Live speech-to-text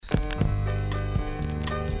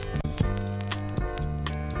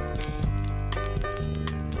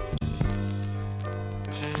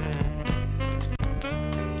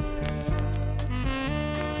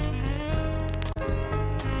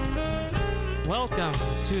Welcome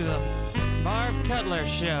to the Marv Cutler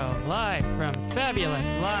Show, live from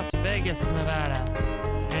fabulous Las Vegas, Nevada.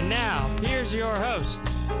 And now, here's your host,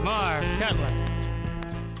 Marv Cutler.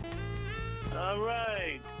 All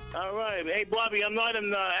right. Hey, Bobby, I'm not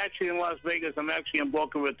actually in Las Vegas. I'm actually in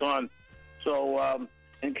Boca Raton. So,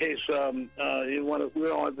 in case you want to, we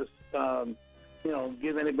don't want to,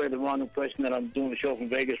 give anybody the wrong impression that I'm doing a show from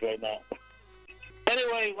Vegas right now.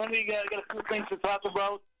 Anyway, let me get a few things to talk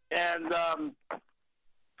about. And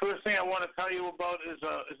first thing I want to tell you about is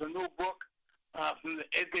a new book from the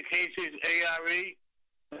Edgar Cayce's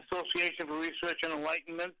ARE, Association for Research and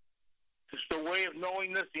Enlightenment. It's the way of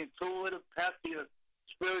knowingness, the intuitive path to your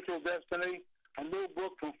spiritual destiny. A new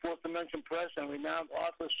book from Fourth Dimension Press and renowned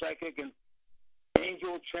author, psychic, and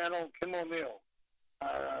angel channel Kim O'Neill.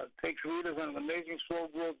 Takes readers on an amazing soul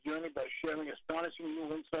growth journey by sharing astonishing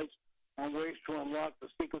new insights on ways to unlock the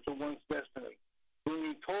secrets of one's destiny,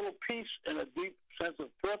 bringing total peace and a deep sense of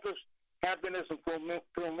purpose, happiness, and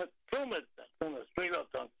fulfillment, straight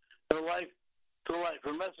up tongue, to life.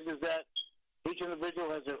 Her message is that each individual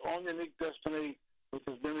has their own unique destiny, which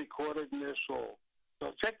has been recorded in their soul.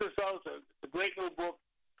 So check this out. It's a great new book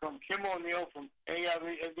from Kim O'Neill from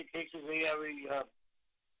ARE, Education's ARE,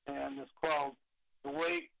 and it's called The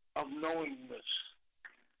Way of Knowingness.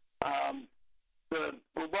 The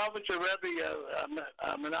Lubavitcher Rebbe,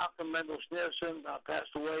 Menachem Mendel Schneerson,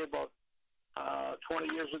 passed away about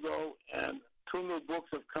 20 years ago, and two new books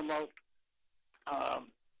have come out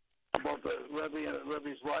about the Rebbe and the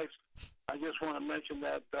Rebbe's life. I just want to mention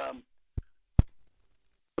that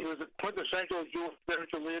he was a quintessential Jewish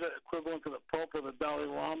spiritual leader, equivalent to the Pope or the Dalai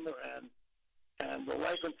Lama, and the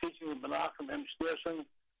life and teaching of Menachem M. Schneerson,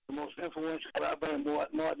 the most influential rabbi in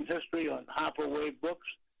modern history, on Harper Wave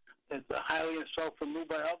Books. It's a highly insightful new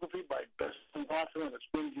biography by best-selling author and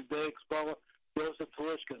esteemed Judaic scholar Joseph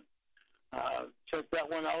Telushkin. Check that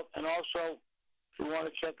one out. And also, if you want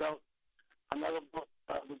to check out another book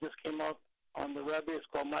that just came out on the Rebbe, it's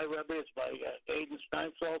called My Rebbe. It's by Aiden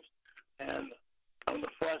Steinsaltz. And I'm in the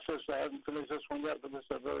process. I haven't finished this one yet, but this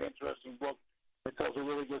is a very interesting book. It tells a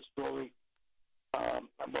really good story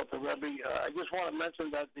about the Rebbe. I just want to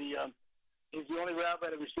mention that he's the only rabbi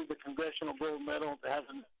that received the Congressional Gold Medal to have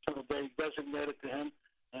a day designated to him.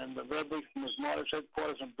 And the Rebbe from his modest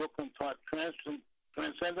headquarters in Brooklyn taught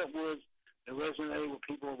transcendent words that resonated with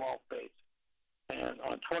people of all faiths. And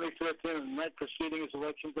on 2013, the night preceding his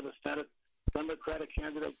election to the Senate, Democratic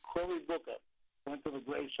candidate Cory Booker went to the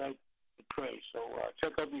gravesite to pray. So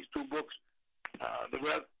check out these two books, The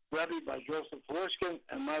Rebbe by Joseph Telushkin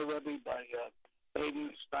and My Rebbe by Aiden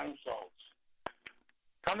Steinsaltz.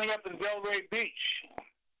 Coming up in Delray Beach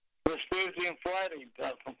this Thursday and Friday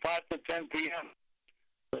from 5 to 10 p.m.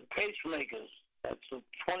 The Tastemakers. That's the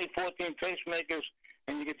 2014 Tastemakers,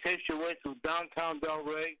 and you can taste your way through downtown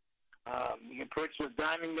Delray. You can purchase a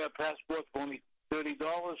dining passport for only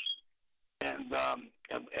 $30, and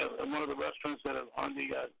at one of the restaurants that are on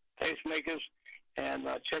the Tastemakers. And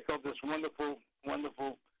check out this wonderful,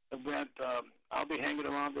 wonderful event. I'll be hanging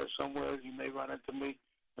around there somewhere. You may run into me.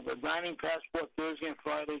 The dining passport Thursday and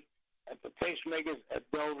Friday at the Tastemakers at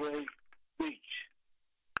Delray Beach.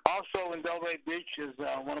 Also in Delray Beach is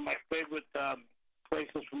one of my favorite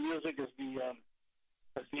places for music is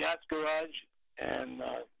the Arts Garage. And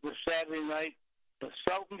this Saturday night, the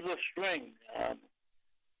Sultans of String.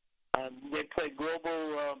 They play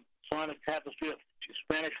global sonic tapestry of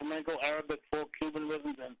Spanish flamenco, Arabic folk, Cuban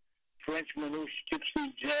rhythms, and French manouche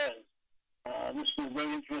gypsy jazz. This is a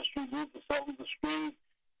very interesting group, the Sultans of String.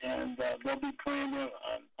 And they'll be playing there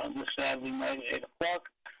on this Saturday night at 8 o'clock.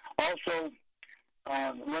 Also,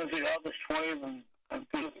 on Wednesday, August 20th and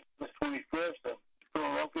Thursday, August 21st, the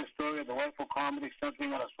Philadelphia story of the delightful comedy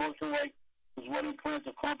centering on a social life whose wedding plans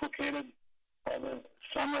are complicated by the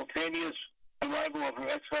simultaneous arrival of her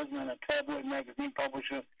ex-husband and a tabloid magazine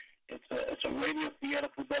publisher. It's a radio theater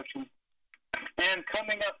production. And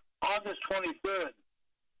coming up August 23rd,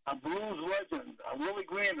 a blues legend, Willie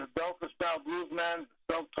Green, the Delta-style bluesman,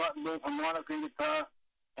 self-taught and built harmonica and guitar,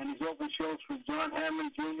 and he's opened shows for John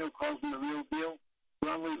Hammond Jr., calls him the real deal,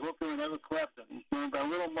 John Lee Hooker, and Eric Clapton. He's joined by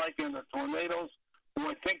Little Mike and the Tornadoes, who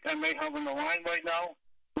I think I may have on the line right now.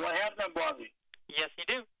 Do I have them, Bobby? Yes, you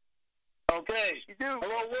do. Okay. You do.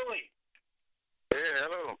 Hello, Willie. Hey,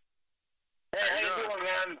 hello. Hey, how you doing,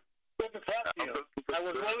 man? Good to talk to you. I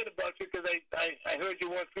was worried about you because I heard you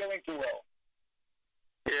weren't feeling too well.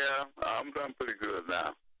 Yeah, I'm doing pretty good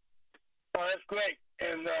now. Oh, that's great.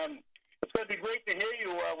 And it's going to be great to hear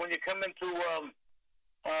you when you come into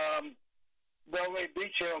Delray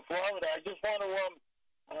Beach here in Florida. I just want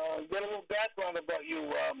to get a little background about you.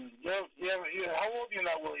 How old are you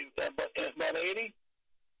now, Willie? About 80?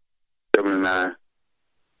 79.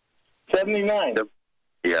 79?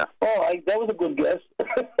 Yeah. Oh, that was a good guess.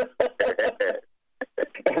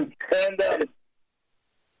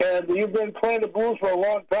 and you've been playing the blues for a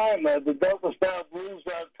long time, the Delta Style Blues.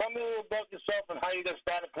 Tell me a little about yourself and how you got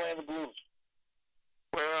started playing the blues.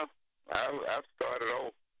 Well, I started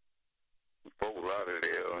off in Fort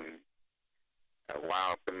Lauderdale, and I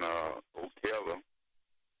wound up in Ocala,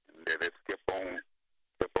 and then it kept on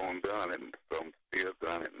doing it, so I'm still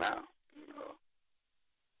doing it now.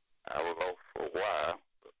 I was off for a while,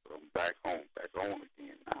 but I'm back on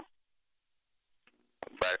again now.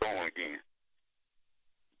 I'm back on again.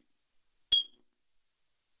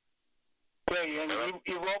 Okay, and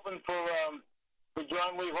you've opened for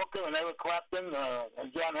John Lee Hooker and Eric Clapton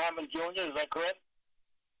and John Hammond Jr., is that correct?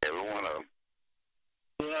 Every one of them.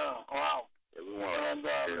 Yeah, wow. Every one of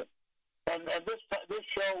them. And this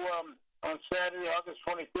show on Saturday, August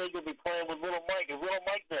 23rd, you'll be playing with Little Mike. Is Little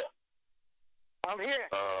Mike there? I'm here.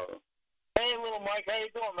 Hey, Little Mike, how you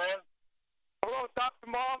doing, man? Hello, Dr.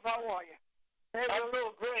 Marv, how are you? Hey, I'm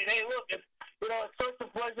doing great. Hey, look, it's such a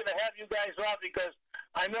pleasure to have you guys on because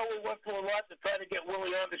I know we went through a lot to try to get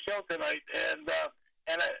Willie on the show tonight, and I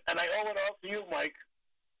owe it all to you, Mike.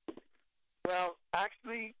 Well,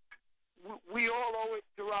 actually, we all owe it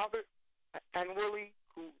to Robert and Willie,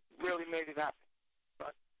 who really made it happen.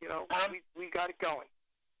 But we got it going.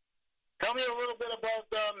 Tell me a little bit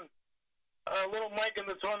about Little Mike and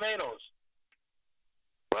the Tornadoes.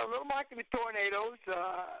 Well, Little Mike and the Tornadoes,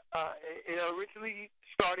 it originally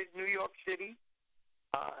started in New York City.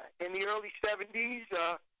 In the early 70s,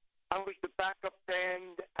 I was the backup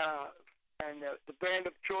band and the band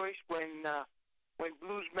of choice when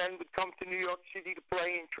bluesmen would come to New York City to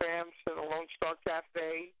play in Tramps and the Lone Star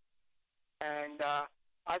Cafe. And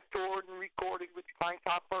I toured and recorded with Klein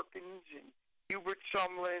Top Perkins and Hubert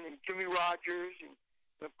Sumlin and Jimmy Rogers. And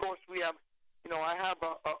of course, we have, I have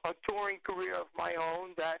a touring career of my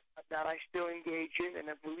own that I still engage in and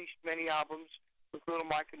have released many albums with Little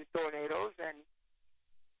Mike and the Tornadoes. And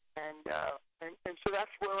so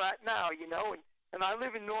that's where we're at now, And I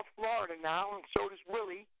live in North Florida now, and so does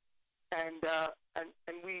Willie. And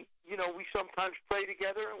we, we sometimes play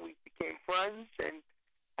together, and we became friends, and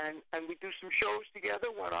we do some shows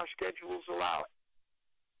together when our schedules allow it.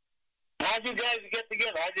 How'd you guys get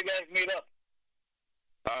together? How'd you guys meet up?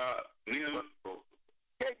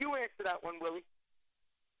 Yeah, you answer that one, Willie.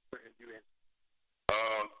 You answer.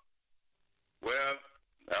 Well,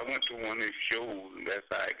 I went to one of these shows, and that's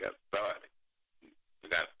how I got started.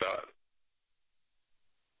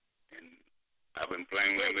 And I've been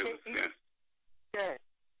playing with him ever since. Yeah.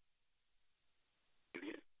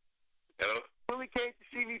 Hello? Willie came to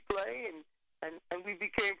see me play, and we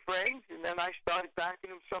became friends, and then I started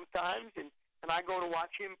backing him sometimes, and I go to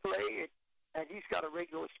watch him play, and he's got a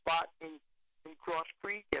regular spot in Cross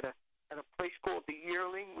Creek at a place called The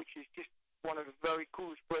Yearling, which is just one of the very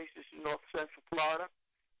coolest places in North Central Florida.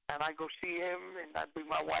 And I go see him, and I bring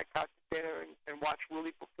my wife out to dinner and watch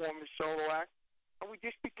Willie perform his solo act. And we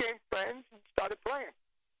just became friends and started playing.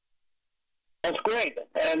 That's great.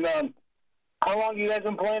 And how long you guys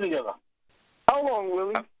been playing together? How long,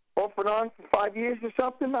 Willie? Off and on for 5 years or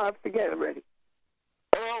something? I forget already.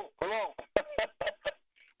 Hello.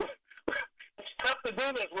 It's tough to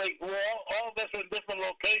do this. We're all of us in different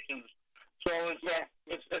locations, so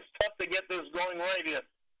it's tough to get this going right here.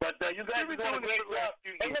 But you guys are doing a great job.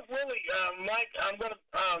 Hey, look, Willie, Mike,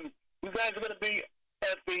 you guys are gonna be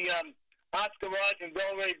at the Arts Garage in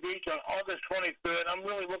Delray Beach on August 23rd. I'm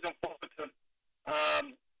really looking forward to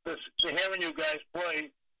hearing you guys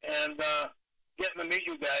play and getting to meet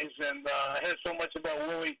you guys. And I heard so much about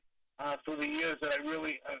Willie through the years that I'm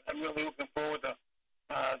really looking forward to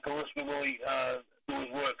listen to Willie do his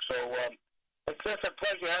work. So it's just a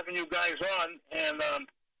pleasure having you guys on. And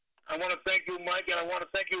I want to thank you, Mike, and I want to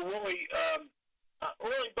thank you, Willie.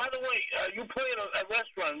 Willie, by the way, you play at a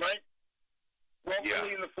restaurant, right?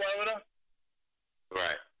 Locally in Florida?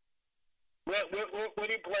 Right. Where do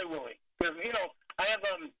you play, Willie? Because, I have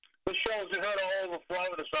the shows you heard all over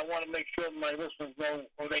Florida, so I want to make sure my listeners know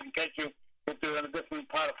where they can catch you if they're in a different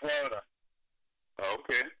part of Florida.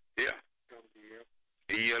 Okay, yeah.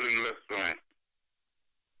 The Yearling Restaurant.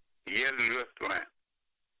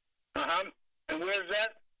 Uh-huh. And where's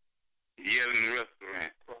that? Yearling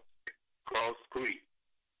Restaurant. Cross Creek.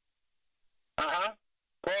 Uh-huh.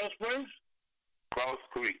 Coral Springs? Cross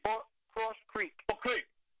Creek. Cross Creek. Oh, Creek.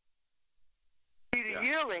 See, the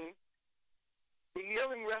Yearling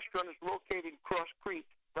restaurant is located in Cross Creek,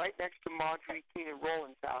 right next to Marjorie Keenan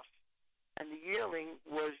Rowland's house. And the yearling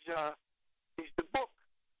is the book,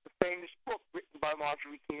 the famous book written by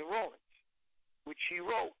Marjorie King Rowlands, which she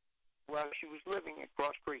wrote while she was living in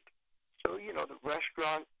Cross Creek. So, you know, the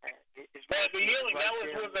restaurant is... The yearling, that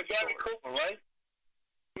was with Gary Cooper, right?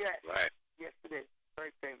 Yes. Right. Yes, it is.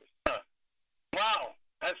 Very famous. Wow.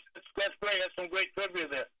 That's great. That's some great trivia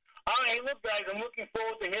there. All right, hey, look, guys, I'm looking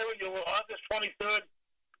forward to hearing you August 23rd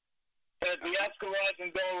at the Escalade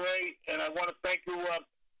in Delray, and I want to thank you,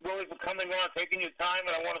 Willie, for coming on, taking your time,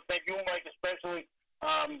 and I want to thank you, Mike, especially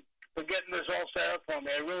for getting this all set up for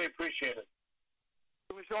me. I really appreciate it.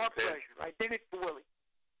 It was our pleasure. I did it for Willie.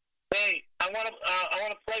 Hey, I want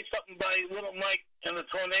to play something by Little Mike and the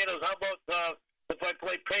Tornadoes. How about if I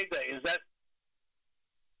play Payday? Is that?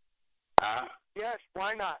 Yes,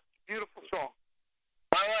 why not? Beautiful song.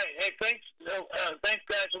 All right. Hey, thanks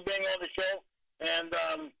guys for being on the show. And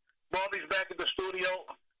Bobby's back at the studio.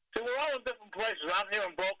 See, we're all in different places. I'm here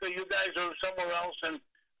in Boca. You guys are somewhere else, and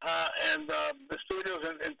the studio's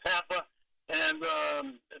in Tampa. And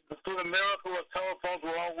through the miracle of telephones,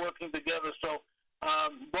 we're all working together. So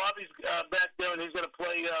Bobby's back there, and he's going to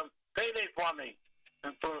play Payday for me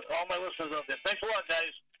and for all my listeners out there. Thanks a lot,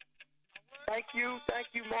 guys. Thank you,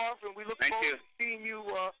 Marv, and we look forward to seeing you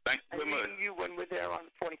and meeting you when we're there on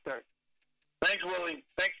the 23rd. Thanks, Willie.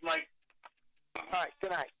 Thanks, Mike. All right,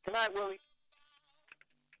 good night. Good night, Willie.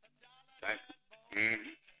 Thanks. Mm-hmm.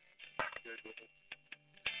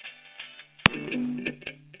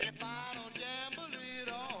 If I don't gamble it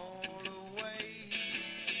all away,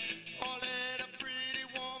 or let a pretty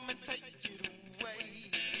woman take it away,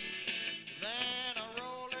 then I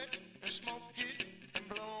roll it and smoke it and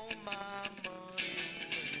blow my money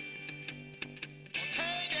away.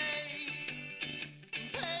 Payday,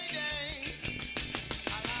 payday,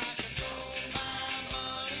 I like to blow my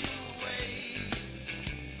money away.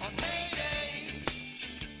 On payday,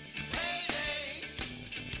 payday,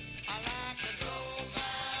 I like to blow my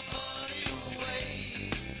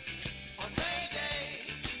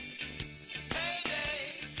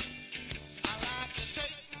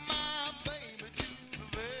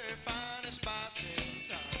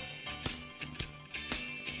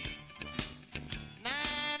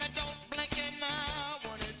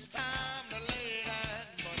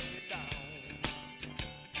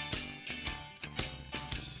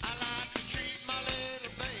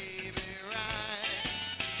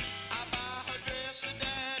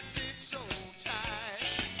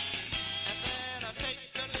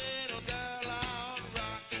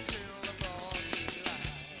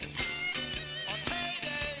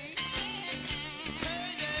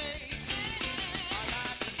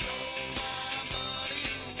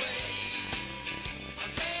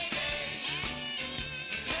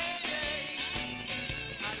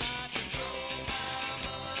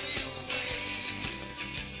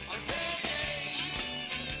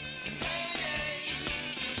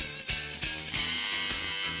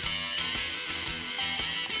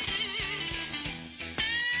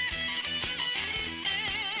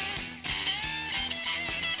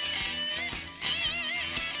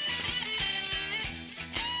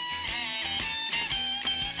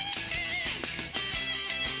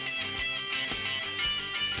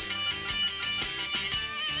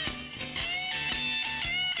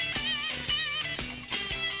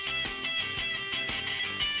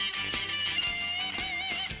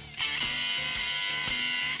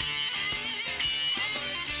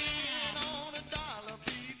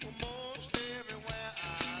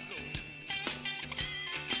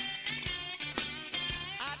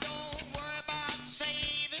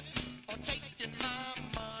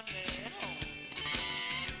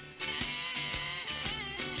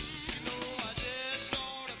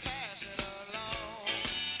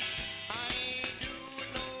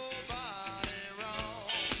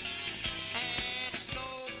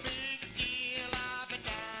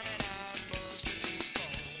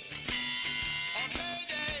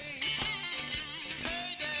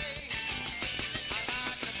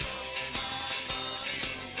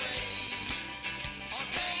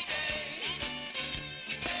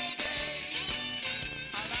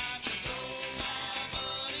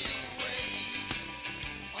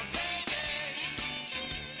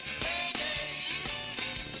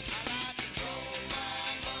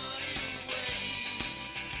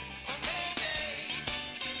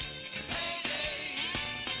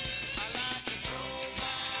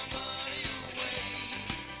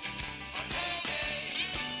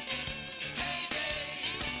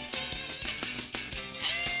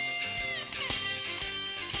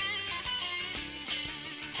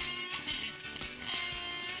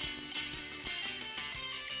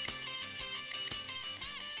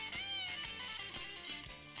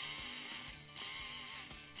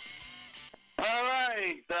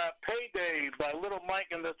Okay, by Little Mike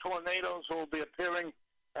and the Tornadoes, who will be appearing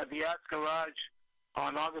at the Arts Garage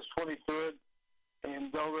on August 23rd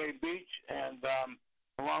in Delray Beach, and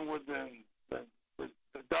along with the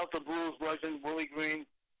Delta Blues legend, Willie Green.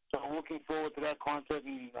 So I'm looking forward to that concert,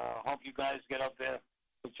 and hope you guys get up there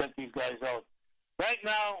to check these guys out. Right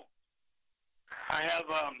now, I have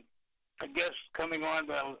a guest coming on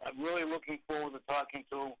that I'm really looking forward to talking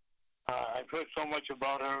to. I've heard so much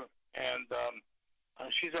about her, and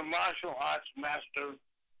she's a martial arts master,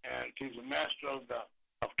 and she's a master of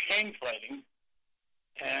cane fighting.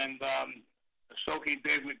 And Soki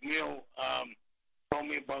Dave McNeil told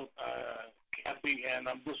me about Kathy, and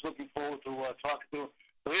I'm just looking forward to talking to her.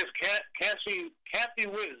 So here's Kathy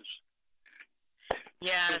Wiz.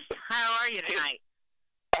 Yes. How are you tonight?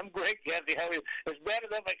 I'm great, Kathy. How are you? It's bad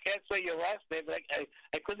enough I can't say your last name, but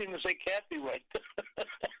I couldn't even say Kathy right.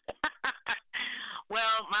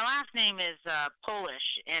 Well, my last name is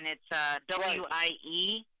Polish, and it's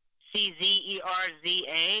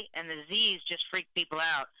Wieczerzza, and the Z's just freak people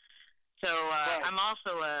out. So I'm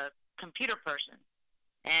also a computer person,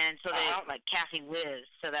 and so they like Kathy Wiz.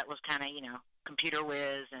 So that was kind of computer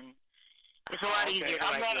whiz, and it's a lot easier to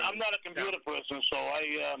write. I'm not a computer person, so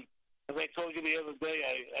I, as I told you the other day,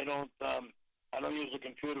 I don't use a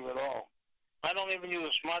computer at all. I don't even use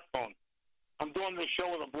a smartphone. I'm doing this show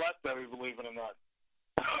with a BlackBerry, believe it or not.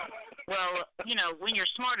 Well, when you're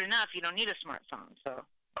smart enough, you don't need a smartphone. So.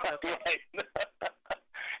 Okay. Right.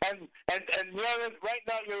 and right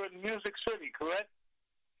now you're in Music City, correct?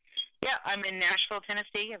 Yeah, I'm in Nashville,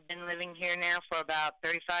 Tennessee. I've been living here now for about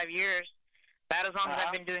 35 years. About as long as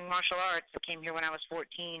I've been doing martial arts. I came here when I was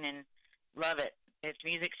 14 and love it. It's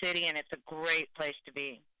Music City, and it's a great place to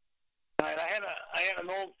be. Right. I had an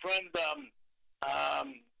old friend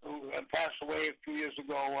who passed away a few years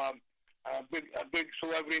ago. A big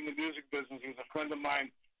celebrity in the music business. He was a friend of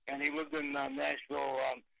mine, and he lived in Nashville.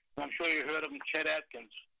 I'm sure you heard of him, Chet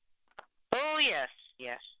Atkins. Oh yes. You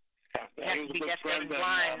have to be deaf and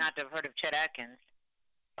blind not to have heard of Chet Atkins.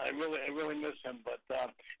 I really miss him. But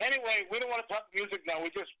anyway, we don't want to talk music now. We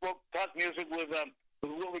just talk music with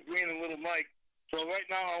Willie Green and Little Mike. So right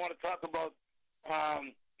now, I want to talk about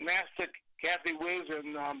Master Kathy Wiz.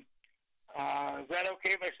 And is that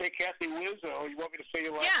okay if I say Kathy Wiz, or you want me to say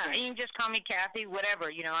your last name? Yeah, you can just call me Kathy.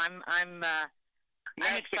 Whatever.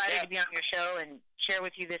 I'm excited to be on your show and share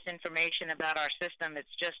with you this information about our system.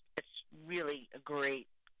 It's really a great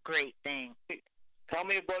thing. Tell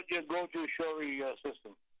me about your Goju Shori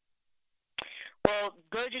system. Well,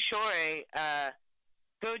 Goju Shori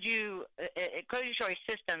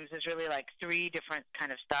systems is really like three different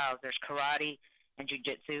kind of styles. There's karate and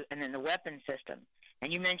jiu-jitsu, and then the weapon system.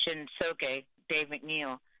 And you mentioned Soke, Dave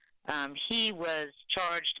McNeil. He was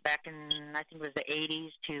charged back in, I think it was the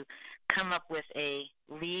 80s, to come up with a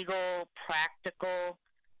legal, practical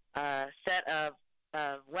set of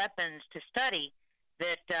weapons to study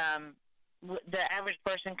that the average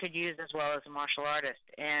person could use as well as a martial artist.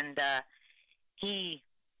 And he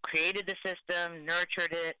created the system,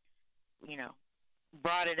 nurtured it,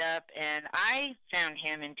 brought it up. And I found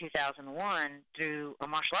him in 2001 through a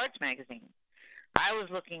martial arts magazine. I live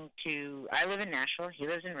in Nashville, he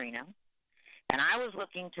lives in Reno, and I was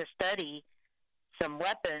looking to study some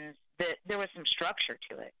weapons that there was some structure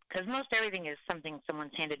to it. Because most everything is something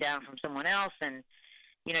someone's handed down from someone else, and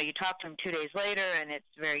you talk to them 2 days later, and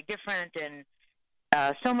it's very different, and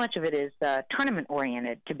so much of it is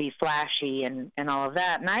tournament-oriented to be flashy and all of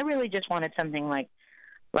that. And I really just wanted something like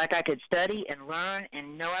I could study and learn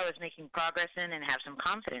and know I was making progress in and have some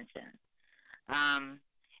confidence in.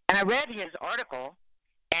 And I read his article,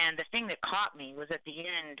 and the thing that caught me was at the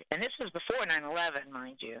end, and this was before 9/11,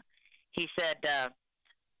 mind you. He said,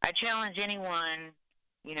 I challenge anyone,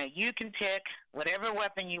 you can pick whatever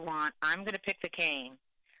weapon you want. I'm going to pick the cane,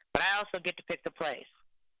 but I also get to pick the place.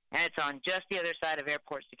 And it's on just the other side of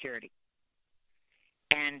airport security.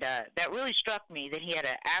 And that really struck me, that he had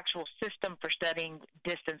an actual system for studying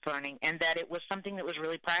distance learning, and that it was something that was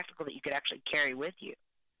really practical that you could actually carry with you.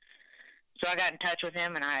 So I got in touch with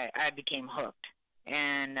him, and I became hooked.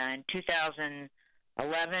 And in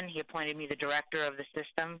 2011, he appointed me the director of the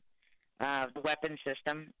system, the weapons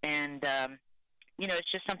system. And,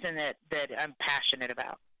 it's just something that I'm passionate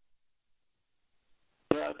about.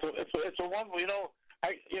 Yeah, it's a wonderful,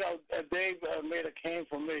 Dave made a cane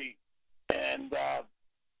for me, and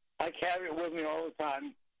I carry it with me all the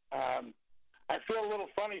time. I feel a little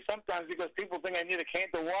funny sometimes because people think I need a cane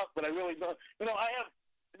to walk, but I really don't.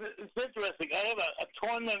 It's interesting. I have a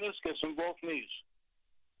torn meniscus in both knees.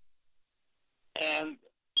 And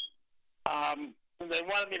they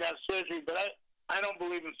wanted me to have surgery, but I don't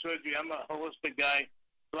believe in surgery. I'm a holistic guy.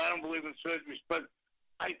 so I don't believe in surgeries. But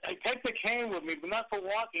I take the cane with me, but not for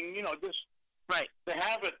walking. Just Right. to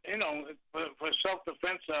have it. For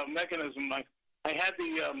self-defense mechanism. I had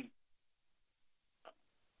the.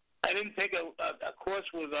 I didn't take a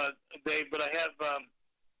course with Dave, but I have.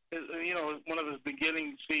 One of his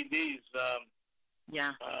beginning CDs.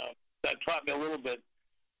 Yeah. That taught me a little bit.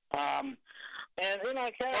 And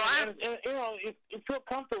I kind of, you feel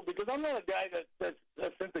comfortable because I'm not a guy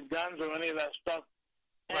that's into guns or any of that stuff.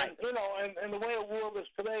 And, Right. And the way the world is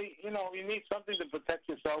today, you need something to protect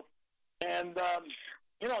yourself. And,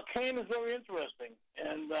 cane is very interesting.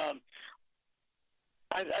 And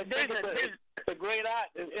I think it's a great art.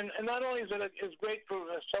 And not only is it's great for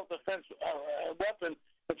a self-defense weapon,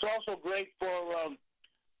 it's also great for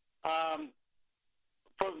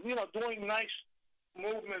doing nice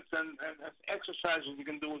movements and exercises you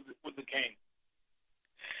can do with the cane.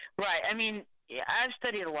 Right. I mean, I've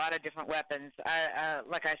studied a lot of different weapons.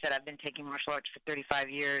 Like I said, I've been taking martial arts for 35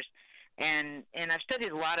 years, and I've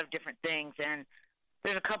studied a lot of different things, and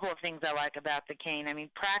there's a couple of things I like about the cane. I mean,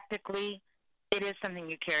 practically, it is something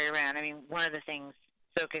you carry around. I mean, one of the things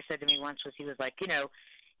Soke said to me once was he was like,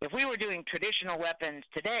 if we were doing traditional weapons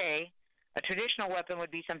today, a traditional weapon would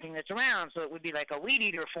be something that's around, so it would be like a weed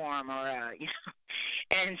eater form or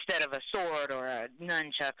instead of a sword or a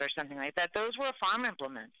nunchuck or something like that. Those were farm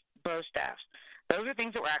implements, bow staffs. Those are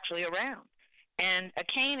things that were actually around. And a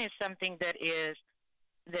cane is something that you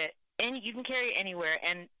can carry anywhere.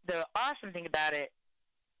 And the awesome thing about it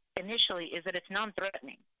initially is that it's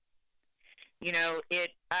non-threatening.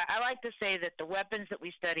 I like to say that the weapons that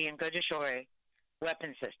we study in Goju Shorei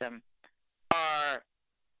weapon system are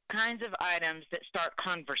kinds of items that start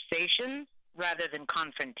conversations rather than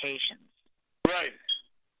confrontations. Right.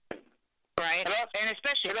 Right? And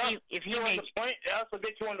especially if you made... It also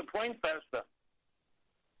gets you on the plane faster.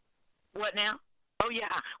 What now? Oh, yeah.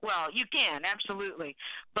 Well, you can, absolutely.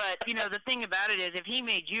 But, the thing about it is if he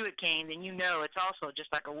made you a cane, then it's also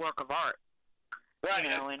just like a work of art. Right.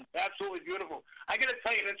 Absolutely beautiful. I got to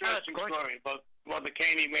tell you an interesting story about the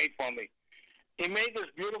cane he made for me. He made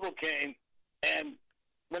this beautiful cane, and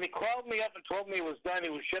when he called me up and told me it was done, he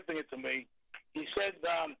was shipping it to me, he said,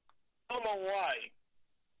 I don't know why,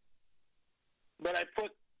 but I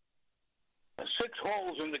put 6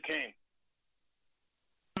 holes in the cane.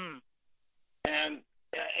 And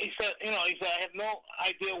he said, I have no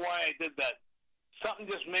idea why I did that. Something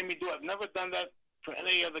just made me do it. I've never done that for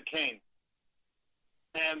any other cane.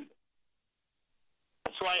 And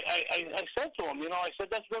so I said to him, I said,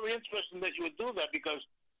 that's very interesting that you would do that because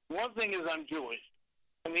one thing is I'm Jewish.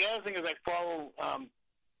 And the other thing is I follow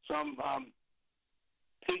some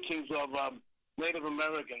teachings of Native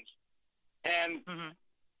Americans. And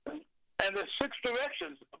and the 6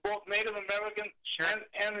 directions, both Native American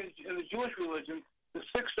and in the Jewish religion, the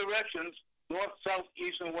 6 directions, north, south,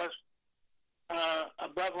 east, and west,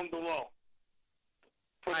 above and below,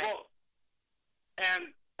 for both.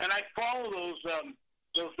 And I follow those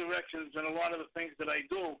directions in a lot of the things that I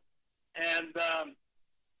do. And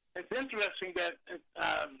it's interesting that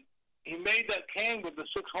he made that cane with the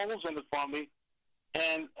 6 holes in it for me,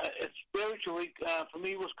 and it spiritually, for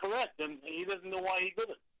me, was correct, and he doesn't know why he did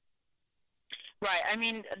it. Right. I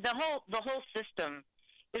mean, the whole system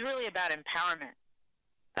is really about empowerment,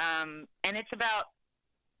 and it's about,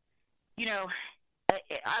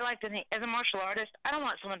 I like to think, as a martial artist, I don't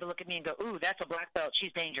want someone to look at me and go, ooh, that's a black belt,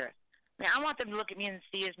 she's dangerous. I mean, I want them to look at me and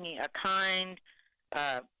see as me a kind,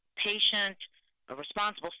 patient, a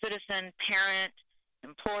responsible citizen, parent,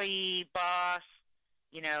 employee, boss,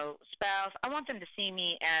 spouse. I want them to see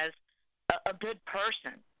me as a good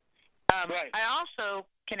person. Right. I also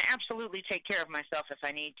can absolutely take care of myself if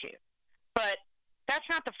I need to. But that's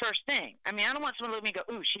not the first thing. I mean, I don't want someone to look at me and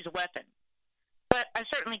go, ooh, she's a weapon. But I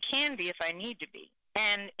certainly can be if I need to be.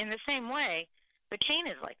 And in the same way, the cane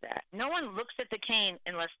is like that. No one looks at the cane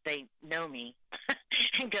unless they know me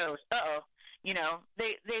and goes, uh-oh.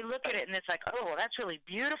 They look at it and it's like, oh, well, that's really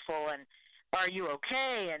beautiful, and are you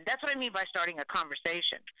okay? And that's what I mean by starting a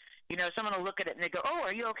conversation. Someone will look at it and they go, oh,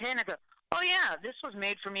 are you okay? And I go, oh, yeah, this was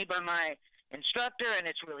made for me by my instructor, and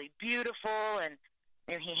it's really beautiful, and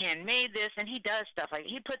he handmade this, and he does stuff. Like,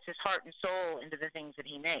 he puts his heart and soul into the things that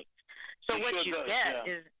he makes. So he what sure you does, get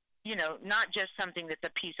yeah. is, not just something that's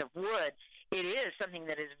a piece of wood. It is something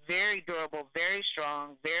that is very durable, very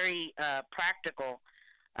strong, very practical,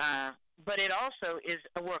 but it also is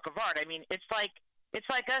a work of art. I mean, it's like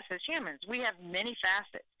us as humans. We have many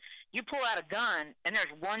facets. You pull out a gun, and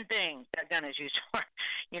there's one thing that gun is used for,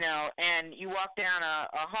 and you walk down a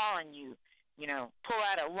hall and you pull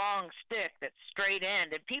out a long stick that's straight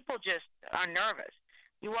end, and people just are nervous.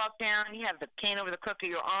 You walk down, you have the cane over the crook of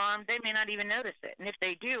your arm. They may not even notice it. And if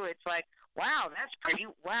they do, it's like, wow, that's pretty.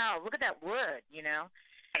 Wow, look at that wood, you know.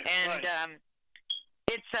 And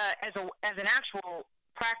it's as an actual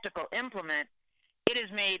practical implement, it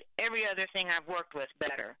has made every other thing I've worked with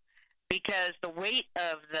better, because the weight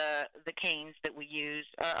of the canes that we use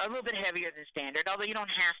are a little bit heavier than standard, although you don't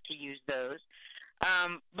have to use those.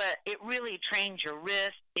 But it really trains your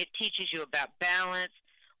wrist. It teaches you about balance.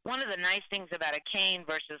 One of the nice things about a cane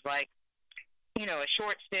versus, like, you know, a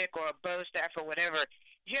short stick or a bow staff or whatever, is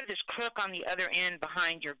you have this crook on the other end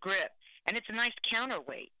behind your grip, and it's a nice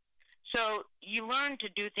counterweight. So you learn to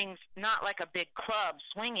do things not like a big club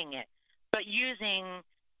swinging it, but using,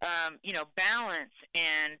 you know, balance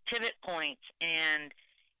and pivot points, and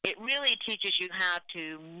it really teaches you how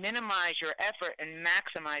to minimize your effort and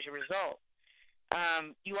maximize your result.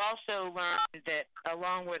 You also learn that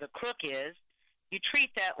along where the crook is, you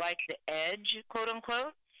treat that like the edge, quote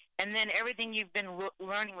unquote, and then everything you've been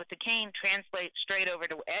learning with the cane translates straight over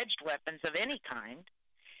to edged weapons of any kind.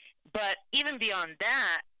 But even beyond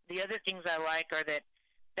that, the other things I like are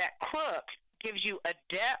that crook gives you a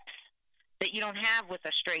depth that you don't have with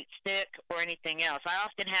a straight stick or anything else. I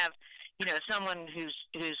often have, you know, someone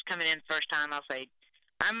who's coming in first time, I'll say,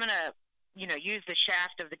 I'm going to, you know, use the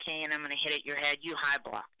shaft of the cane, I'm going to hit it your head, you high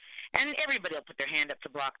block. And everybody will put their hand up to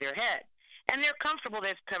block their head. And they're comfortable,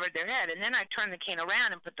 they've covered their head. And then I turn the cane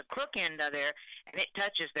around and put the crook end of there, and it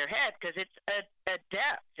touches their head because it's a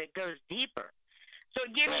depth. It goes deeper. So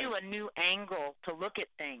it gives you a new angle to look at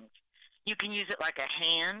things. You can use it like a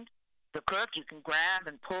hand, the crook, you can grab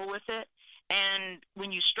and pull with it. And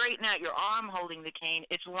when you straighten out your arm holding the cane,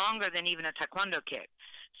 it's longer than even a taekwondo kick.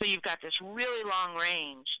 So you've got this really long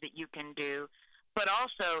range that you can do. But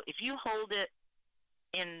also, if you hold it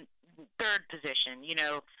in third position, you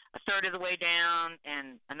know, a third of the way down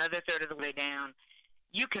and another third of the way down,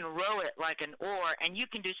 you can row it like an oar, and you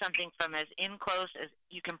can do something from as in close as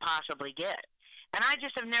you can possibly get. And I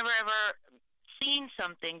just have never, ever seen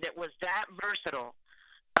something that was that versatile.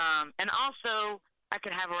 And also, I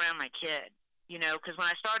could have around my kid, you know, because when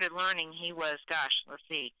I started learning, he was,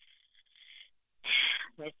 he's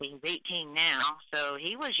 18 now, so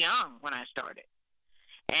he was young when I started.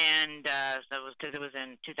 And so it was because it was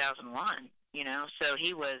in 2001, you know, so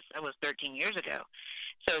that was 13 years ago.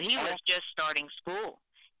 So he was just starting school.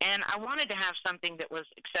 And I wanted to have something that was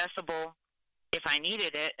accessible if I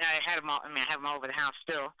needed it. I had them all, I have them all over the house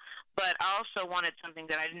still. But I also wanted something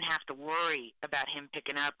that I didn't have to worry about him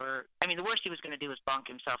picking up the worst he was going to do was bonk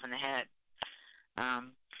himself in the head.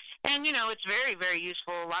 And, you know, it's very, very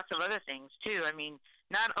useful, lots of other things, too. I mean,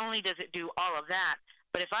 not only does it do all of that,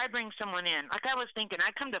 but if I bring someone in, like I was thinking,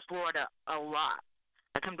 I come to Florida a lot.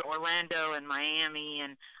 I come to Orlando and Miami,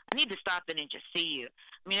 and I need to stop in and just see you.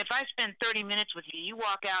 I mean, if I spend 30 minutes with you, you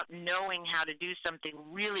walk out knowing how to do something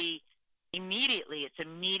really immediately. It's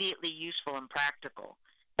immediately useful and practical.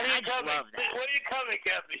 And I just love that. When are you coming,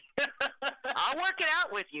 Kathy? I'll work it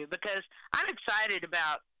out with you because I'm excited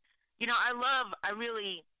about, you know, I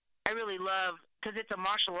really love, because it's a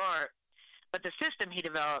martial art, but the system he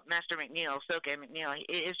developed, Master McNeil, Soke McNeil,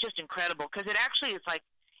 is just incredible because it actually is like,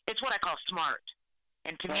 it's what I call smart.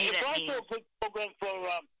 And to me, that means... It's also a good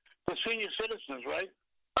program for senior citizens, right?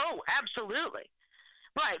 Oh, absolutely.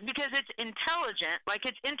 Right, because it's intelligent, like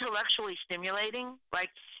it's intellectually stimulating. Like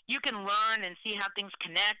you can learn and see how things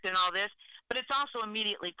connect and all this, but it's also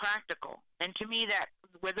immediately practical. And to me, that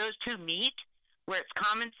where those two meet, where it's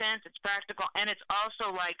common sense, it's practical, and it's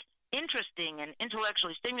also like interesting and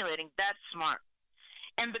intellectually stimulating, that's smart.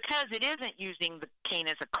 And because it isn't using the cane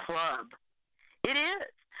as a club, it is.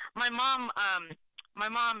 My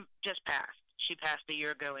mom just passed. She passed a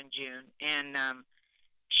year ago in June, and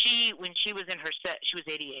when she was in her she was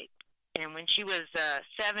 88, and when she was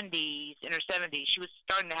in her 70s, she was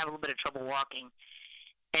starting to have a little bit of trouble walking,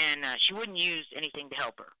 and she wouldn't use anything to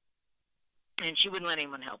help her, and she wouldn't let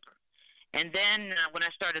anyone help her. And then when I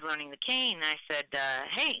started learning the cane, I said,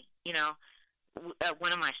 hey, you know,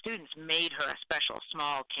 one of my students made her a special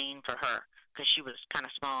small cane for her because she was kind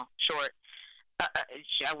of small, short.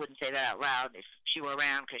 I wouldn't say that out loud if she were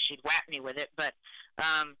around because she'd whack me with it, but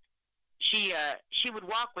she would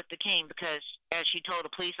walk with the cane because, as she told a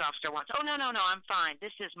police officer once, oh, no, I'm fine.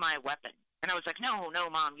 This is my weapon. And I was like, no,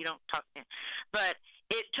 Mom, you don't talk. But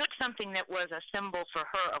it took something that was a symbol for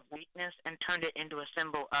her of weakness and turned it into a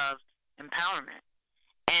symbol of empowerment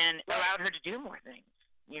and allowed her to do more things,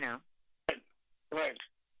 you know. Right.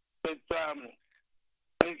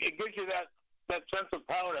 It gives you that sense of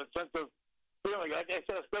power, that sense of feeling. Like I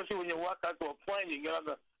said, especially when you walk onto a plane, you get on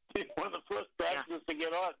one of the first passengers to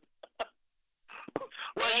get on.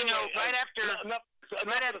 Well, you know, right after...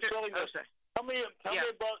 right after. Tell me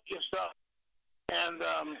about yourself and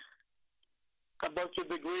about your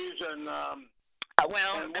degrees and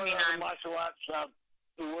well, and what other martial arts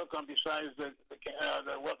you work on besides the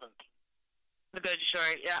weapons. The Goju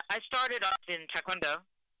Shori. Yeah, I started off in Taekwondo,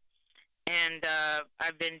 and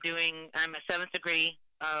I've been doing. I'm a 7th degree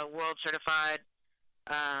world certified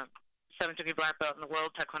 7th degree black belt in the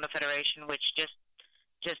World Taekwondo Federation, which just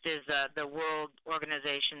is the world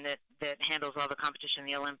organization that handles all the competition in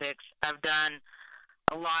the Olympics. I've done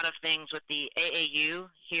a lot of things with the AAU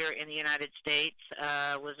here in the United States.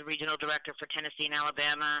 Was a regional director for Tennessee and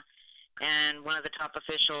Alabama, and one of the top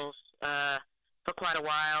officials for quite a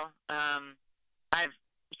while. I've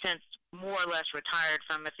since more or less retired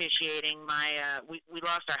from officiating. We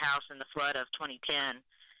lost our house in the flood of 2010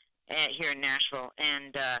 here in Nashville,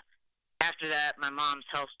 and after that, my mom's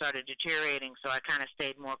health started deteriorating, so I kind of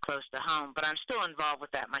stayed more close to home. But I'm still involved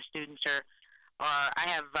with that. My students are I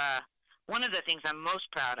have, one of the things I'm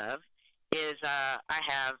most proud of is I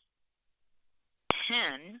have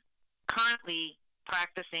 10 currently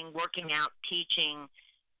practicing, working out, teaching,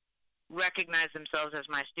 recognize themselves as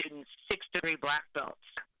my students, 6th degree black belts,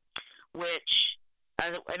 which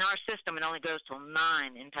in our system it only goes till 9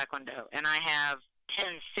 in Taekwondo, and I have 10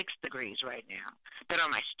 6th degrees right now that are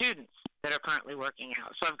my students that are currently working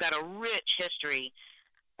out. So I've got a rich history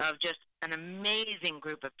of just an amazing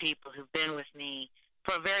group of people who've been with me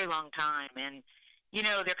for a very long time. And, you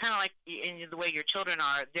know, they're kind of like, in the way your children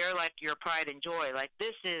are, they're like your pride and joy. Like,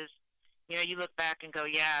 this is, you know, you look back and go,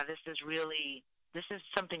 yeah, this is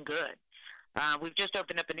something good. We've just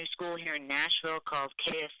opened up a new school here in Nashville called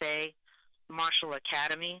KSA Martial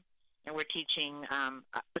Academy, and we're teaching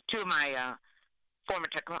two of my former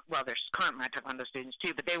Taekwondo, well, they're currently my Taekwondo students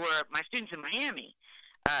too, but they were my students in Miami.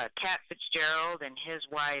 Cat Fitzgerald and his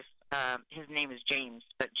wife, his name is James,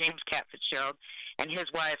 but James Cat Fitzgerald, and his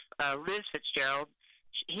wife, Liz Fitzgerald.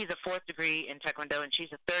 He's a 4th degree in Taekwondo, and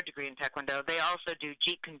she's a 3rd degree in Taekwondo. They also do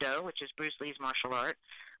Jeet Kune Do, which is Bruce Lee's martial art.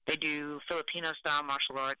 They do Filipino-style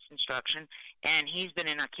martial arts instruction, and he's been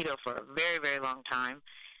in Aikido for a very, very long time.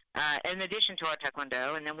 In addition to our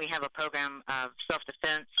Taekwondo, and then we have a program of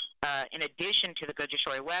self-defense in addition to the Goju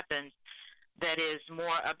Shori weapons that is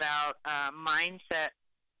more about mindset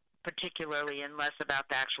particularly and less about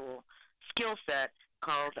the actual skill set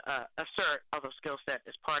called Assert, although skill set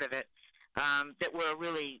is part of it, that we're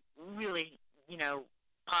really, really, you know,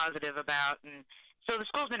 positive about. And so the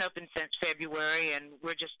school's been open since February, and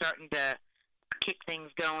we're just starting to kick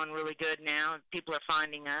things going really good now. People are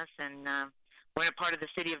finding us, and we're in a part of the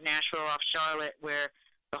city of Nashville off Charlotte where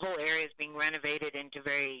the whole area is being renovated into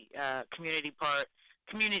very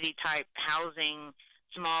community-type housing,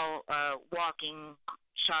 small walking,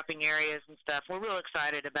 shopping areas and stuff. We're real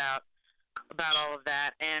excited about all of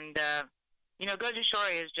that. And, you know, Goju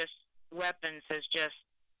Shori is just, weapons is just,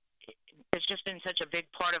 it's just been such a big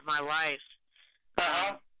part of my life.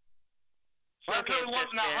 Well,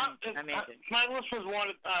 amazing. My listeners want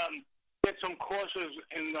to get some courses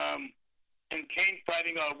in cane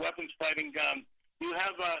fighting or weapons fighting. You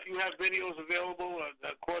have videos available,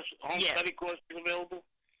 study courses available?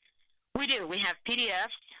 We do. We have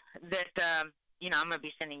PDFs that, you know, I'm going to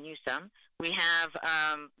be sending you some. We have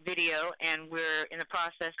video, and we're in the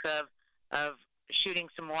process of shooting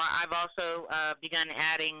some more. I've also begun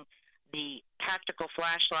adding the tactical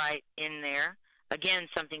flashlight in there. Again,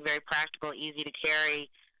 something very practical, easy to carry,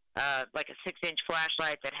 like a 6-inch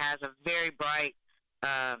flashlight that has a very bright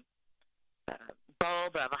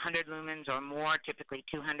bulb of 100 lumens or more, typically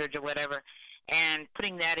 200 or whatever, and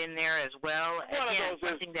putting that in there as well. Again,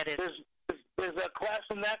 something that is... There's a class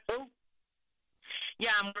in that too?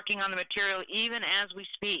 Yeah, I'm working on the material even as we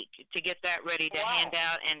speak to get that ready to hand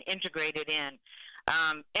out and integrate it in.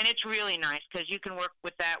 And it's really nice because you can work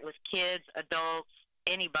with that with kids, adults,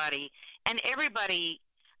 anybody. And everybody,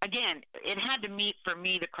 again, it had to meet for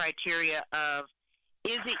me the criteria of,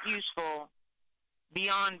 is it useful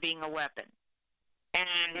beyond being a weapon?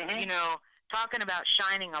 And, you know, talking about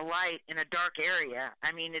shining a light in a dark area,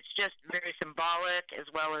 I mean, it's just very symbolic as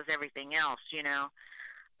well as everything else, you know.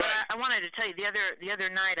 But I wanted to tell you, the other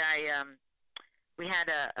night we had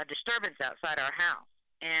a disturbance outside our house.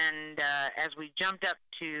 And as we jumped up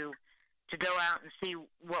to go out and see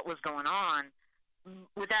what was going on,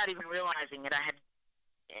 without even realizing it, I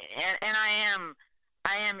am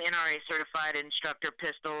NRA certified instructor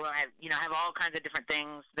pistol. I have all kinds of different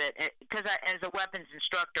things that, because as a weapons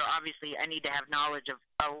instructor, obviously I need to have knowledge of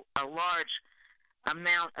a large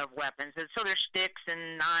amount of weapons. And so there's sticks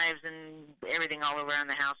and knives and everything all around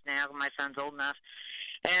the house now. My son's old enough,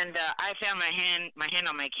 and I found my hand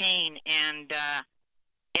on my cane, and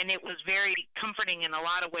And it was very comforting in a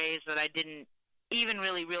lot of ways that I didn't even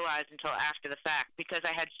really realize until after the fact, because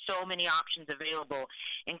I had so many options available,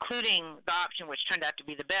 including the option which turned out to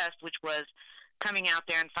be the best, which was coming out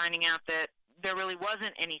there and finding out that there really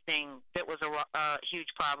wasn't anything that was a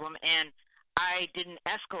huge problem, and I didn't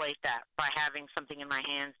escalate that by having something in my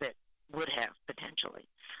hands that would have potentially.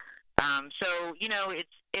 So, you know,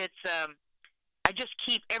 I just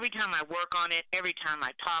keep, every time I work on it, every time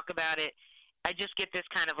I talk about it, I just get this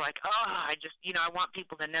kind of like, I want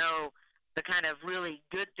people to know the kind of really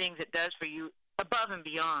good things it does for you above and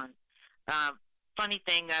beyond. Funny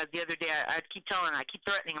thing, the other day, I keep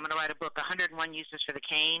threatening I'm going to write a book, 101 Uses for the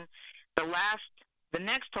Cane. The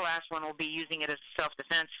next to last one will be using it as a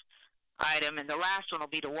self-defense item, and the last one will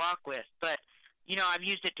be to walk with. But, you know, I've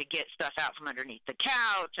used it to get stuff out from underneath the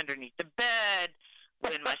couch, underneath the bed.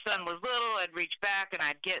 When my son was little, I'd reach back and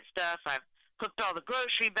I'd get stuff. I've hooked all the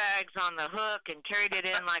grocery bags on the hook and carried it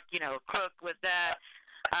in like, you know, a crook with that.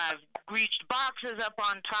 I've reached boxes up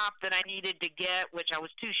on top that I needed to get, which I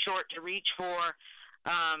was too short to reach for.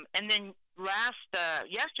 And then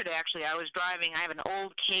yesterday, actually, I was driving. I have an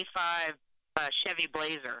old K5 Chevy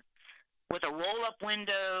Blazer with a roll-up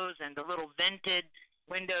windows and the little vented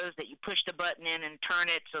windows that you push the button in and turn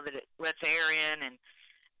it so that it lets air in. And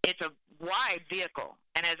it's a wide vehicle.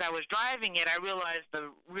 And as I was driving it, I realized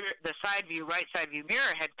the right side view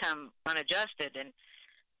mirror had come unadjusted. And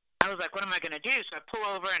I was like, what am I going to do? So I pull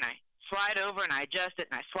over and I slide over and I adjust it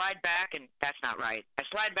and I slide back, and that's not right. I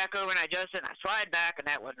slide back over and I adjust it and I slide back, and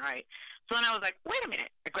that wasn't right. So then I was like, wait a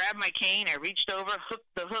minute. I grabbed my cane, I reached over,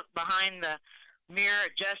 hooked the hook behind the mirror,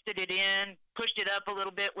 adjusted it in, pushed it up a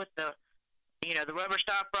little bit with the rubber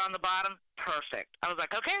stopper on the bottom. Perfect. I was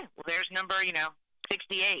like, okay, well, there's number,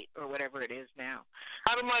 68 or whatever it is now.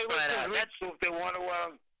 How do my listeners reach you if they want to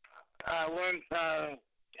learn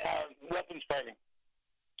weapons fighting?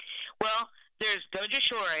 Well, there's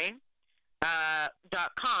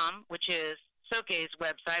GojuShorei.com, which is Soke's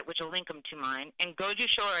website, which will link them to mine. And Goju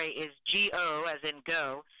Shorei is G-O, as in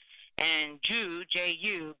go, and Ju,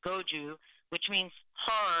 J-U, Goju, which means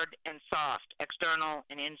hard and soft, external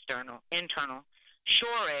and internal.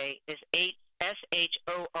 Shorei is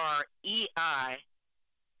S-H-O-R-E-I,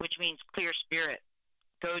 which means clear spirit.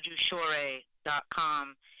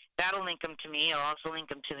 GojuShorei.com. That'll link them to me. I'll also link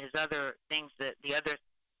them to his other things, the other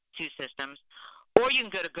two systems. Or you can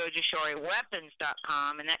go to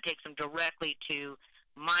GojuShoreiWeapons.com, and that takes them directly to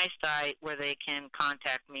my site where they can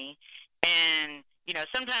contact me. And,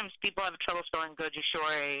 sometimes people have trouble spelling Goju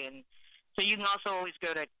Shorei, and so you can also always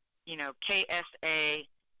go to, KSA,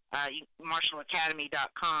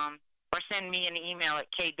 MartialAcademy.com, or send me an email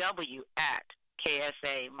at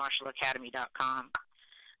kw@KSAMartialAcademy.com.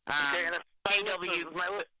 Okay, and if my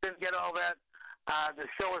listeners didn't get all that, the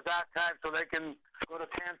show is archived, so they can go to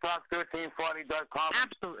TanTalk1340.com.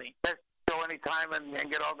 Absolutely. Show anytime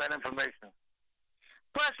and get all that information.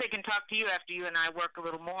 Plus, they can talk to you after you and I work a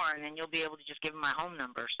little more, and then you'll be able to just give them my home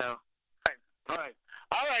number. So. All right,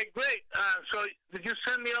 great. So, did you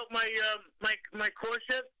send me out my course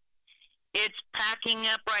yet? It's packing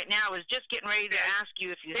up right now. I was just getting ready to ask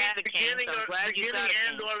you if you had a cane, so I'm glad you got a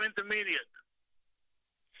cane. Beginning or intermediate?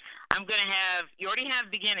 I'm going to have, you already have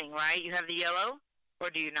beginning, right? You have the yellow, or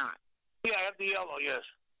do you not? Yeah, I have the yellow, yes.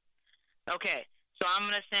 Okay, so I'm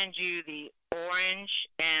going to send you the orange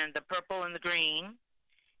and the purple and the green,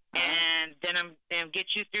 and then I'm going to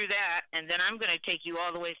get you through that, and then I'm going to take you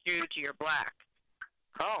all the way through to your black.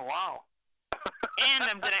 Oh, wow. And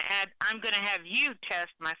I'm going to have you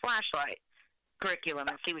test my flashlight curriculum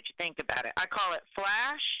and see what you think about it. I call it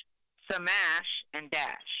Flash, Smash, and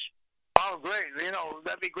Dash. Oh, great.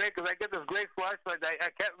 That'd be great because I get this great flashlight. I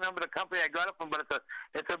can't remember the company I got it from, but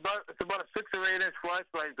it's about a 6 or 8 inch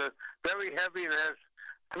flashlight. It's very heavy. It has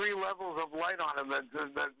 3 levels of light on it.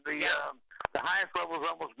 The highest level is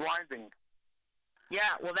almost blinding.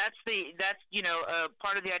 Yeah, well, that's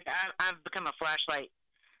part of the idea. I've become a flashlight,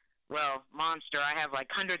 monster. I have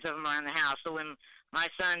like hundreds of them around the house. So when my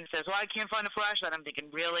son says, well, I can't find a flashlight, I'm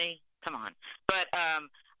thinking, really? Come on. But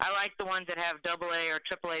I like the ones that have AA or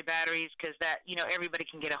AAA batteries because that, everybody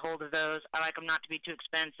can get a hold of those. I like them not to be too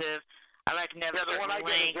expensive. I like never the one I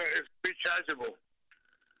get is rechargeable.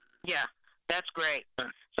 Yeah, that's great. So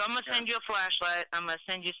I'm going to send you a flashlight. I'm going to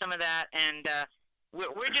send you some of that, and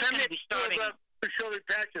we're just going to be starting. Show me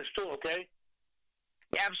patches too, okay?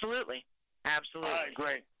 Yeah, absolutely. Absolutely. All right,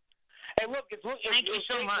 great. Hey, look, thank you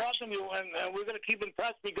so much. Talking to you, and we're going to keep in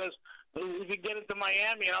touch because if you get into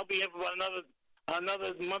Miami, and I'll be here for about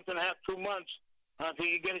another month and a half, 2 months, until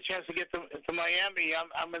you get a chance to get to Miami.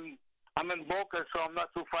 I'm in Boca, so I'm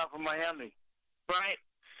not too far from Miami. Right.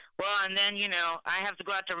 Well, and then, you know, I have to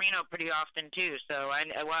go out to Reno pretty often, too, so I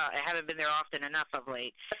haven't been there often enough of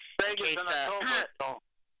late. Vegas in October. So.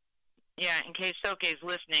 Yeah, in case Soke's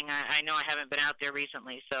listening, I know I haven't been out there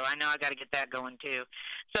recently, so I know I got to get that going, too.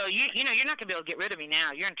 So, you know, you're not going to be able to get rid of me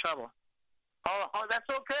now. You're in trouble. Oh, that's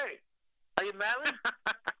okay. Are you married?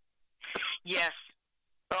 Yes.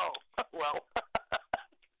 Oh, well.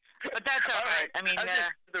 But that's all right. I mean, anyway,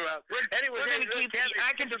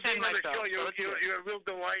 I can defend myself. You're a real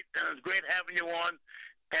delight, and it's great having you on.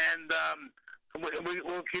 And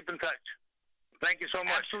we'll keep in touch. Thank you so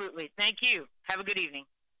much. Absolutely. Thank you. Have a good evening.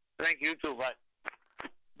 Thank you, too. Bye.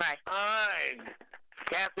 Bye. All right.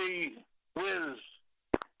 Kathy Wiz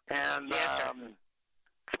and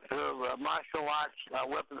her martial arts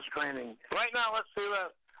weapons training. Right now, let's see.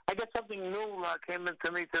 I got something new came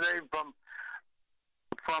into me today from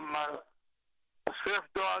Surf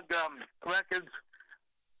Dog Records.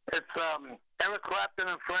 It's Eric Clapton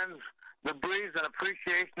and Friends, The Breeze, an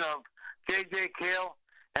appreciation of J.J. Cale.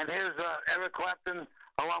 And here's Eric Clapton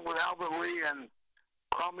along with Albert Lee and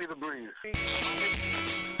Call Me The Breeze. I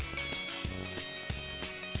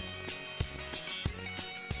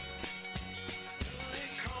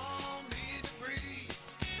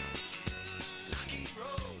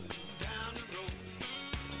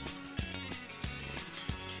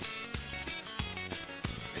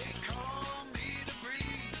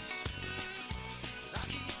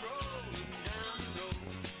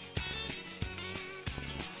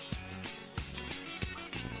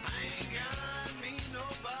ain't got me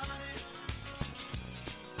nobody.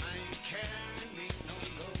 I ain't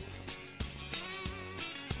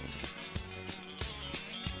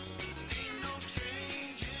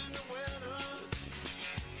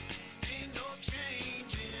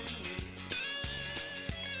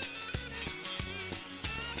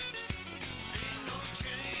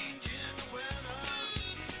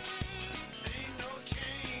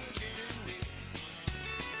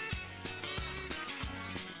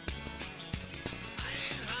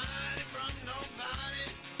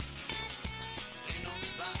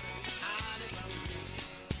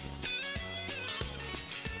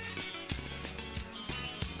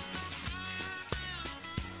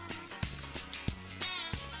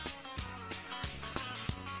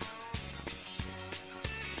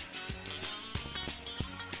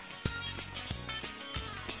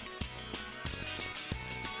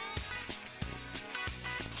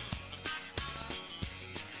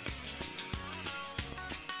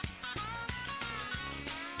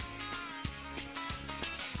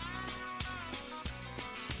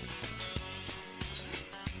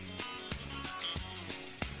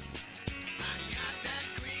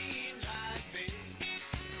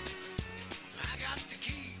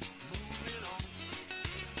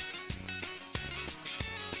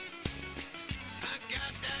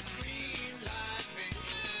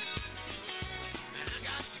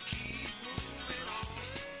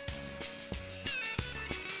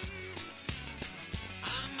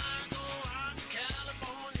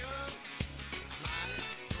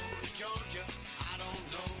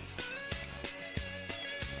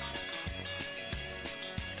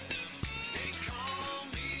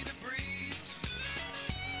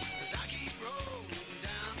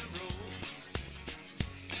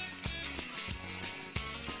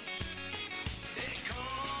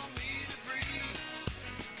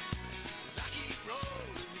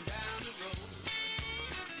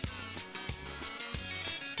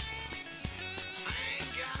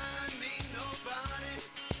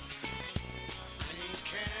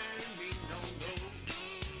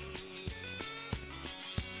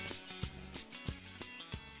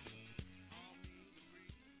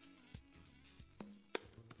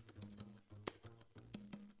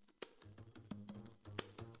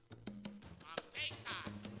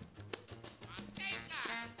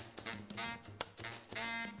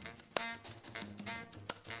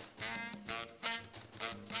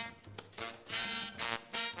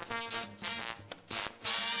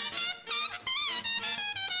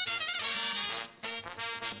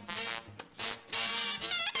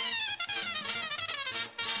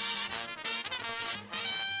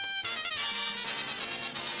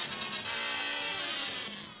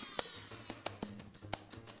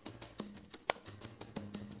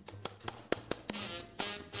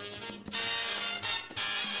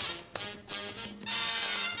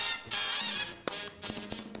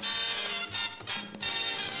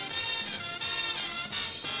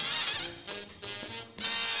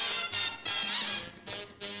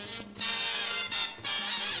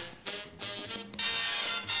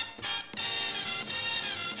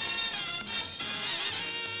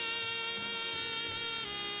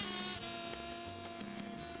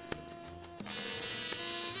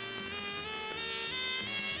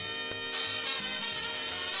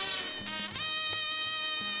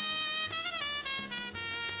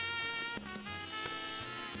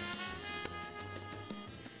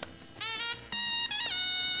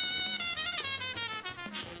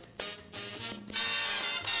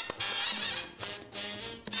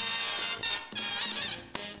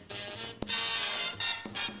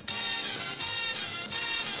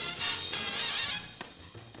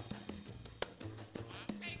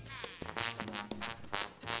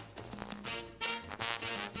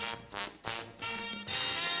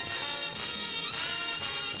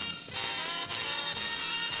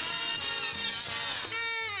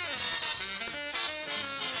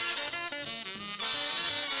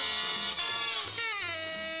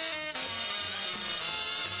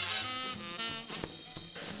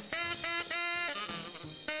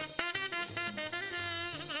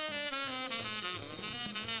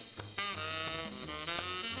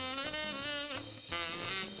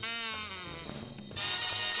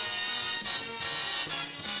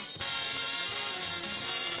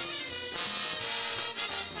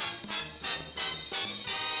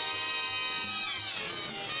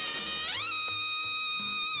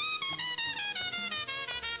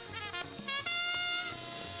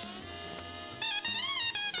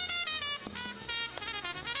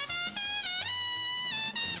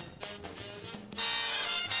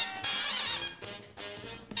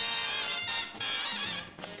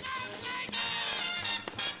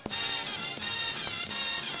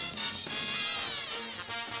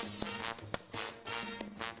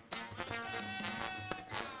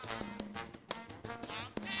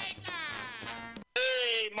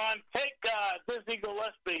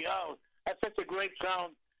Oh, that's such a great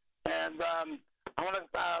sound. And I want to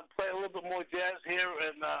play a little bit more jazz here,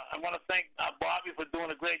 and I want to thank Bobby for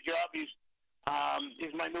doing a great job.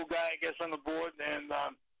 He's my new guy, I guess, on the board, and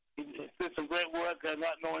he did some great work,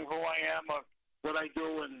 not knowing who I am or what I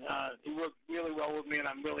do, and he worked really well with me, and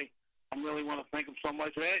I really want to thank him so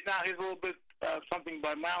much. Right now, here's a little bit something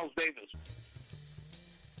by Miles Davis.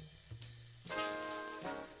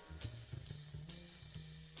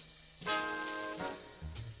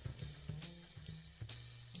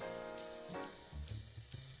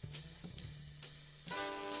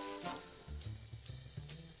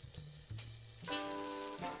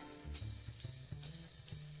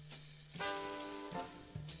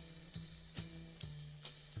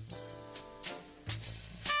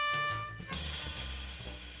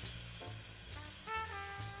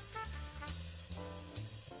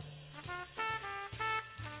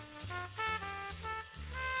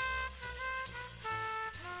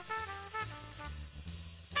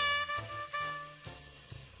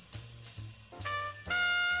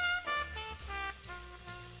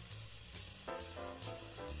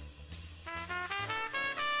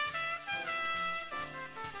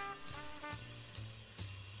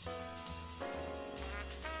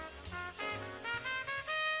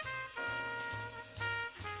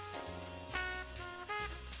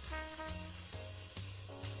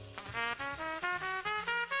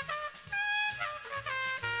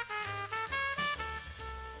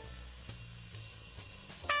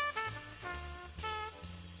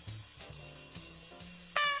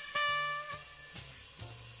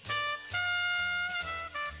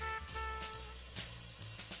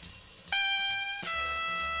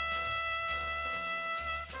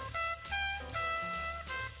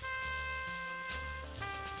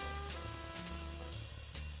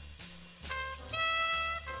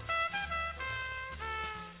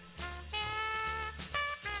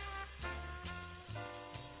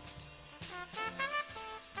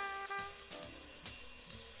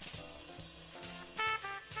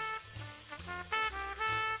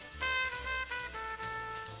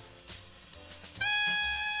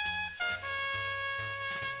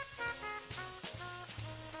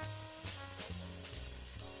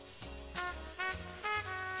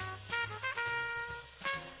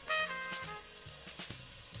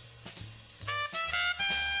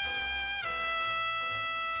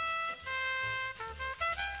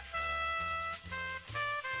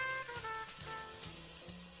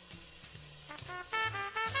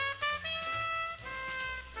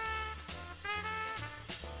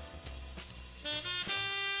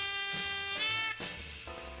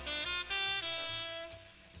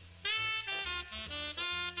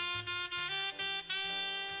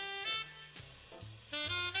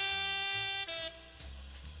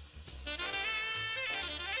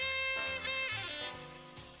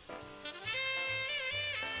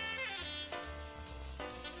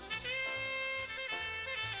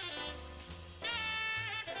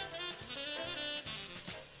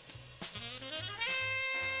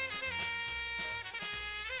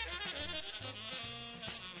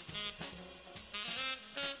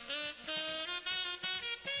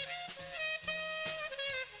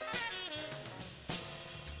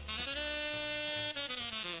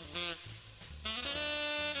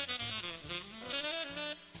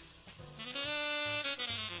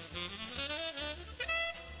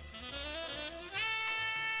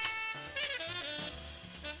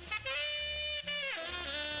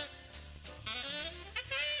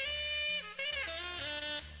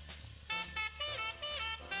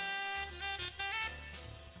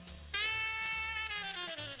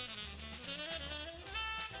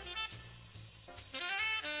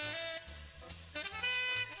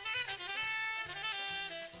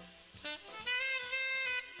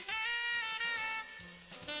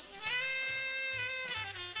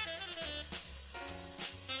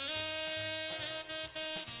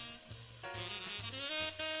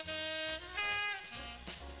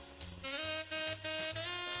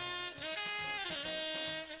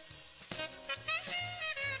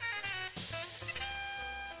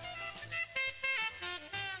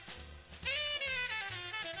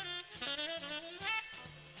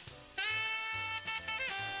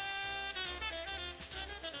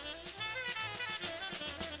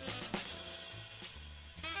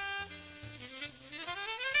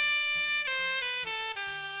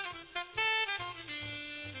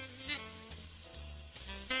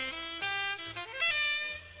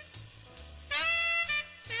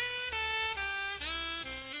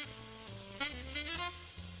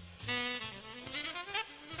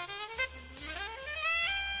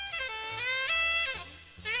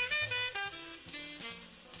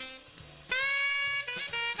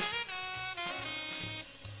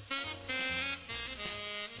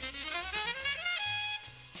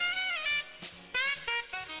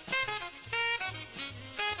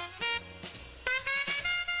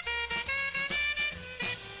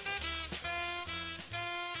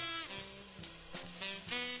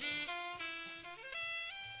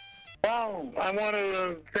 Well, I want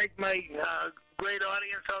to thank my great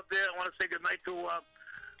audience out there. I want to say goodnight to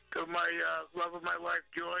my love of my life,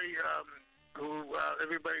 Joy, who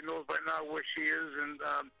everybody knows by now where she is. And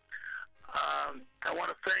I want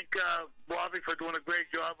to thank Bobby for doing a great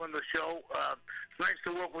job on the show. It's nice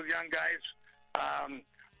to work with young guys.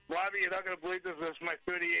 Bobby, you're not going to believe this. This is my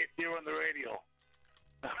 38th year on the radio.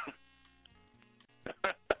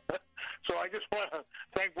 So I just want to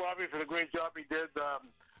thank Bobby for the great job he did.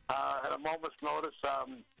 At a moment's notice,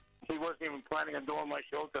 he wasn't even planning on doing my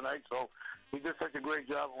show tonight, so he did such a great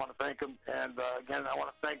job. I want to thank him. And again, I want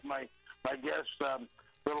to thank my guests,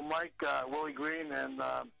 Little Mike, Willie Green, and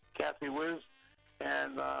Kathy Wiz.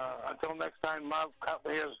 And until next time, Marv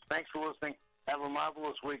Cutler here. Thanks for listening. Have a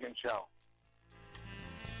marvelous weekend show.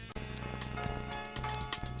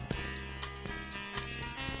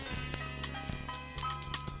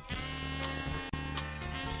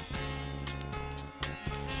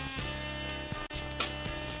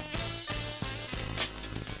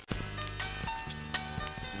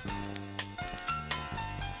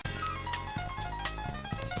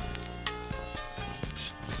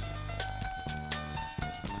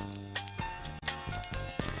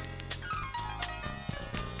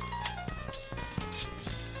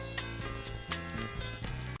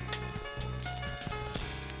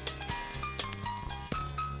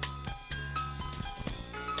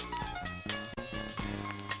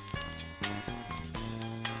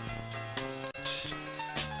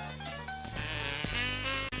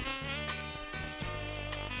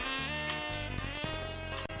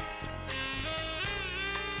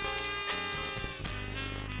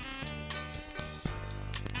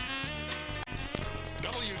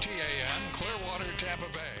 WTAN, Clearwater, Tampa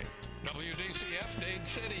Bay. WDCF, Dade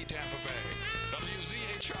City, Tampa Bay.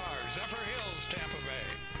 WZHR, Zephyr Hills, Tampa Bay.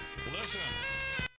 Listen,